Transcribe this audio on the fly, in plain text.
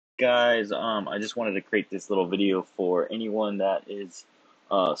Guys, I just wanted to create this little video for anyone that is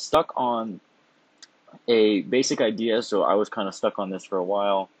stuck on a basic idea. So I was kind of stuck on this for a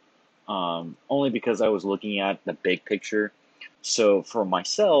while, only because I was looking at the big picture. So for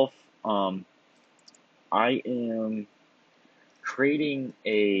myself, I am creating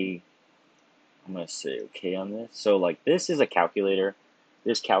I'm going to say okay on this. So like this is a calculator.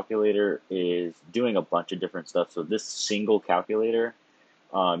 This calculator is doing a bunch of different stuff. So this single calculator,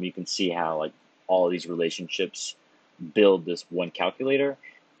 you can see how like all of these relationships build this one calculator.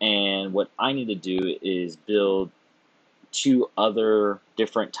 And what I need to do is build two other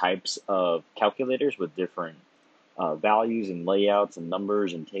different types of calculators with different values and layouts and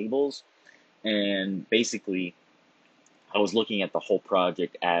numbers and tables. And basically, I was looking at the whole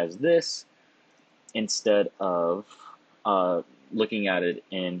project as this instead of looking at it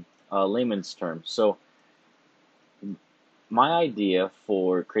in layman's terms. So my idea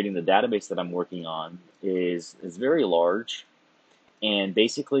for creating the database that I'm working on is very large, and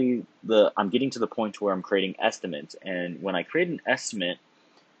basically I'm getting to the point where I'm creating estimates. And when I create an estimate,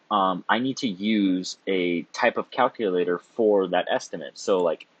 I need to use a type of calculator for that estimate. So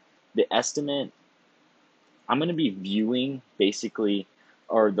like the estimate, I'm going to be viewing basically,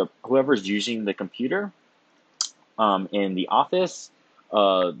 or whoever's using the computer in the office,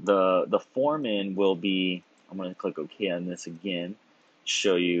 the foreman will be. I'm going to click OK on this again,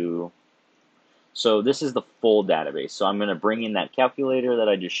 show you. So this is the full database. So I'm going to bring in that calculator that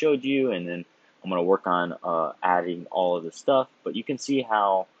I just showed you, and then I'm going to work on adding all of the stuff. But you can see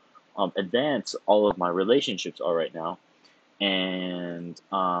how advanced all of my relationships are right now. And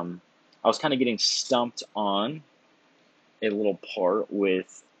I was kind of getting stumped on a little part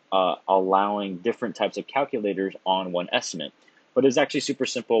with allowing different types of calculators on one estimate. But it was actually super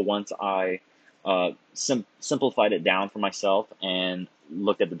simple once I simplified it down for myself and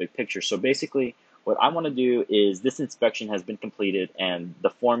looked at the big picture. So basically, what I want to do is this inspection has been completed, and the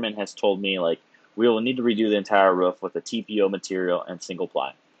foreman has told me like we will need to redo the entire roof with a TPO material and single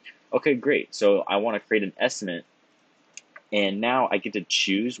ply. Okay, great. So I want to create an estimate, and now I get to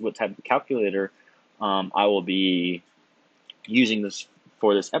choose what type of calculator I will be using this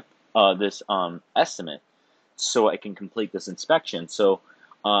for this estimate, so I can complete this inspection. So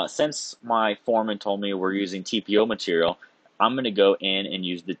since my foreman told me we're using TPO material, I'm going to go in and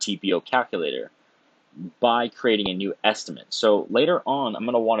use the TPO calculator by creating a new estimate. So later on, I'm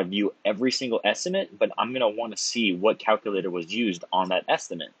going to want to view every single estimate, but I'm going to want to see what calculator was used on that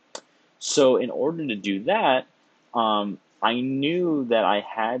estimate. So in order to do that, I knew that I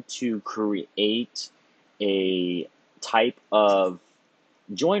had to create a type of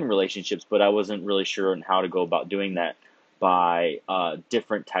join relationships, but I wasn't really sure on how to go about doing that by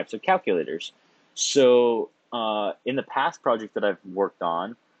different types of calculators. So in the past project that I've worked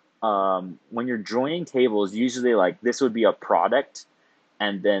on, when you're joining tables, usually like this would be a product,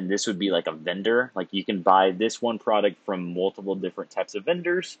 and then this would be like a vendor. Like you can buy this one product from multiple different types of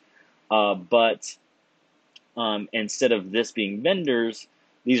vendors, but instead of this being vendors,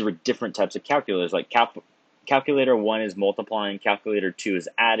 these were different types of calculators. Like calculator 1 is multiplying, calculator 2 is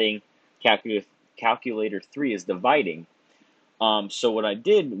adding, calculator 3 is dividing. So what I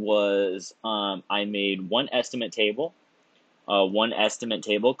did was I made one estimate table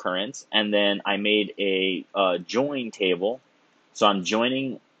currents, and then I made a join table. So I'm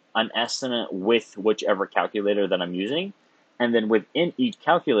joining an estimate with whichever calculator that I'm using. And then within each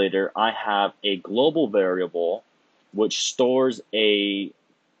calculator, I have a global variable which stores a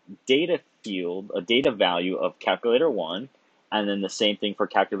data field, a data value of calculator 1, and then the same thing for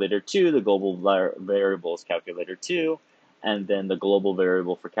calculator 2, the global variable is calculator 2, and then the global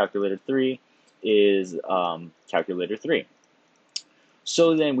variable for calculator 3 is calculator 3.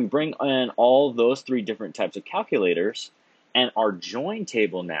 So then we bring in all those three different types of calculators, and our join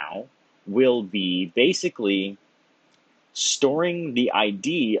table now will be basically storing the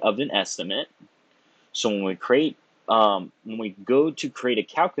ID of an estimate. So when we go to create a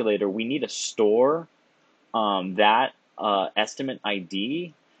calculator, we need to store that estimate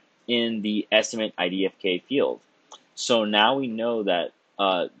ID in the estimate IDFK field. So now we know that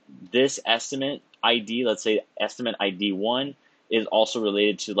this estimate ID, let's say estimate ID 1, is also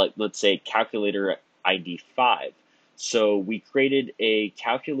related to, like, let's say calculator ID 5. So we created a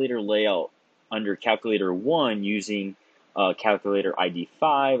calculator layout under calculator 1 using calculator ID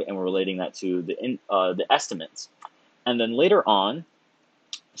 5, and we're relating that to the estimates. And then later on,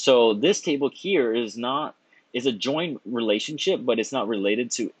 so this table here is a join relationship, but it's not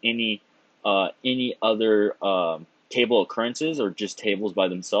related to any other table occurrences or just tables by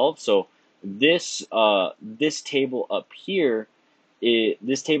themselves. So this table up here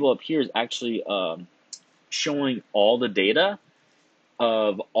this table up here is actually showing all the data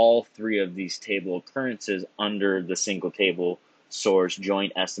of all three of these table occurrences under the single table source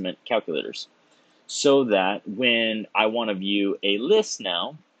join estimate calculators. So that when I want to view a list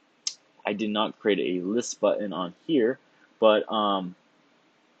now, I did not create a list button on here, but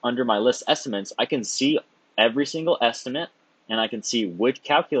under my list estimates, I can see every single estimate and I can see which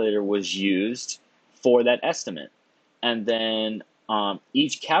calculator was used for that estimate. And then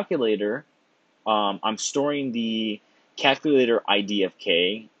each calculator, I'm storing the calculator ID of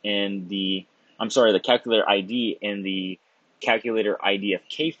K in the calculator ID in the calculator ID of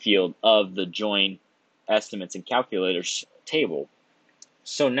K field of the join estimates and calculators table.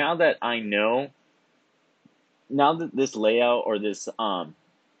 So now that I know, now that this layout or this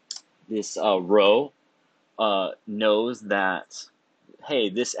row knows that, hey,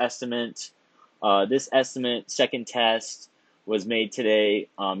 this estimate second test was made today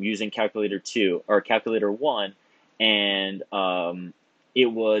using calculator 2 or calculator 1, and it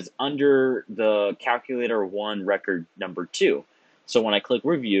was under the calculator 1 record number 2. So when I click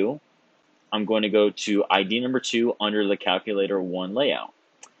review, I'm going to go to ID number 2 under the calculator 1 layout.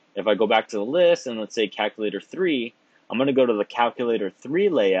 If I go back to the list and let's say calculator 3, I'm going to go to the calculator 3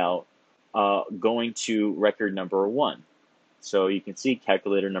 layout going to record number 1. So you can see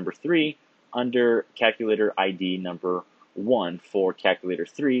calculator number 3 under calculator ID number 1 for calculator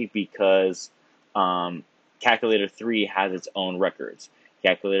 3 because calculator 3 has its own records.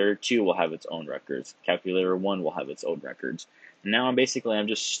 Calculator 2 will have its own records. Calculator 1 will have its own records. Now I'm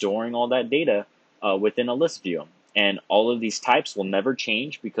just storing all that data within a list view. And all of these types will never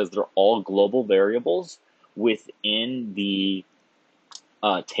change because they're all global variables within the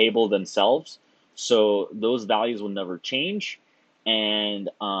table themselves. So those values will never change. And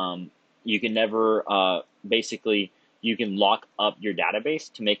you can never, you can lock up your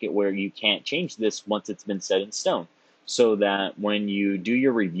database to make it where you can't change this once it's been set in stone. So that when you do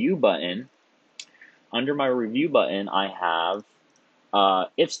your review button, under my review button, I have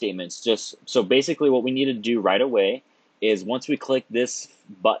if statements. So basically what we need to do right away is once we click this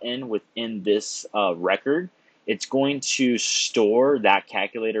button within this record, it's going to store that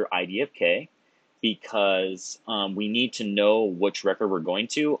calculator ID of K because we need to know which record we're going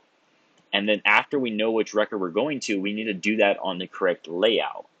to. And then after we know which record we're going to, we need to do that on the correct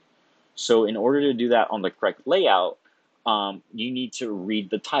layout. So in order to do that on the correct layout, you need to read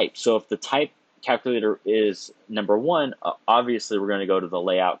the type. So if the type calculator is number 1, obviously we're going to go to the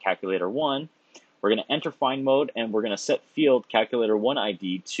layout calculator 1. We're going to enter find mode and we're going to set field calculator 1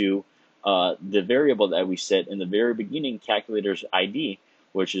 ID to the variable that we set in the very beginning calculator's ID,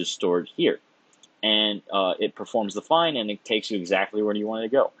 which is stored here. And it performs the find and it takes you exactly where you want to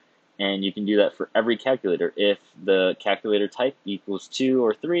go. And you can do that for every calculator. If the calculator type equals 2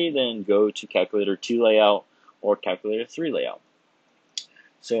 or 3, then go to calculator 2 layout or calculator 3 layout.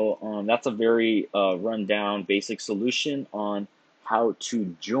 So that's a very rundown basic solution on how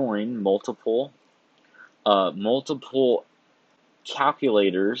to join multiple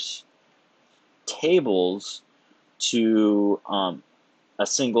calculators tables to a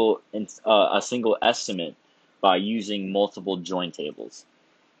single estimate by using multiple join tables.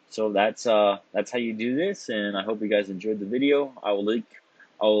 So that's how you do this, and I hope you guys enjoyed the video. I will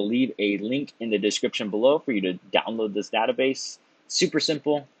leave a link in the description below for you to download this database. Super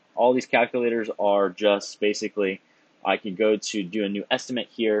simple. All these calculators are just basically, I can go to do a new estimate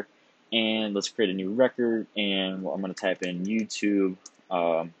here, and let's create a new record, and I'm going to type in YouTube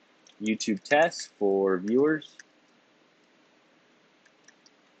test for viewers,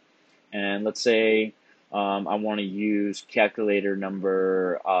 and let's say I want to use calculator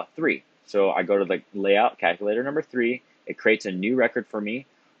number 3. So I go to the layout calculator number 3. It creates a new record for me.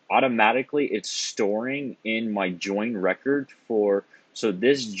 Automatically, it's storing in my join record so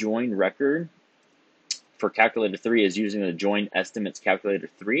this join record for calculator 3 is using the join estimates calculator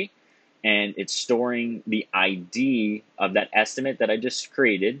 3, and it's storing the ID of that estimate that I just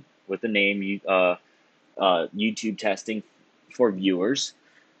created with the name YouTube testing for viewers.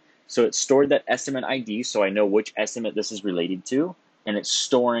 So it stored that estimate ID so I know which estimate this is related to, and it's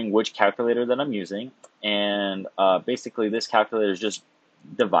storing which calculator that I'm using. And basically this calculator is just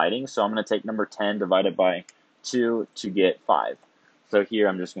dividing, so I'm going to take number 10 divided by 2 to get 5. So here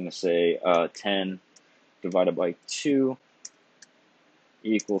I'm just going to say 10 divided by 2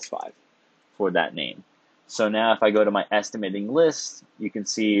 equals 5 for that name. So now if I go to my estimating list, you can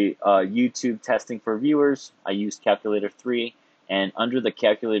see YouTube testing for viewers. I used calculator 3. And under the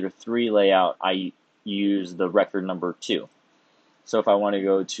calculator 3 layout, I use the record number 2. So if I want to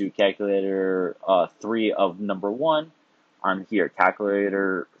go to calculator 3 of number 1, I'm here,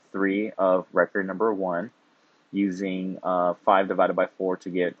 calculator 3 of record number 1, using 5 divided by 4 to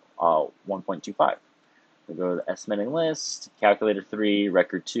get 1.25. We go to the estimating list, calculator 3,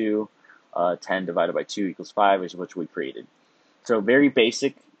 record 2, 10 divided by 2 equals 5 is what we created. So very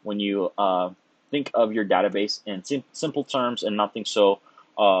basic when you think of your database in simple terms and nothing so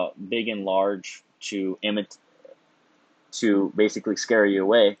big and large to basically scare you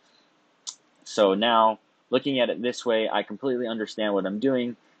away. So now, looking at it this way, I completely understand what I'm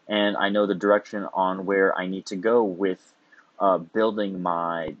doing, and I know the direction on where I need to go with building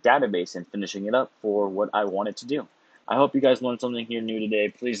my database and finishing it up for what I wanted to do. I hope you guys learned something here new today.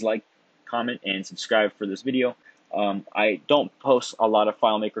 Please like, comment, and subscribe for this video. I don't post a lot of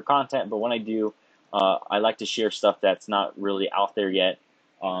FileMaker content, but when I do, I like to share stuff that's not really out there yet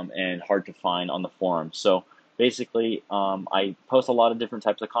and hard to find on the forum. So basically, I post a lot of different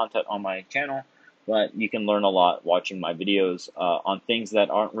types of content on my channel, but you can learn a lot watching my videos on things that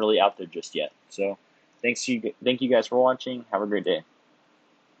aren't really out there just yet. So thank you guys for watching. Have a great day.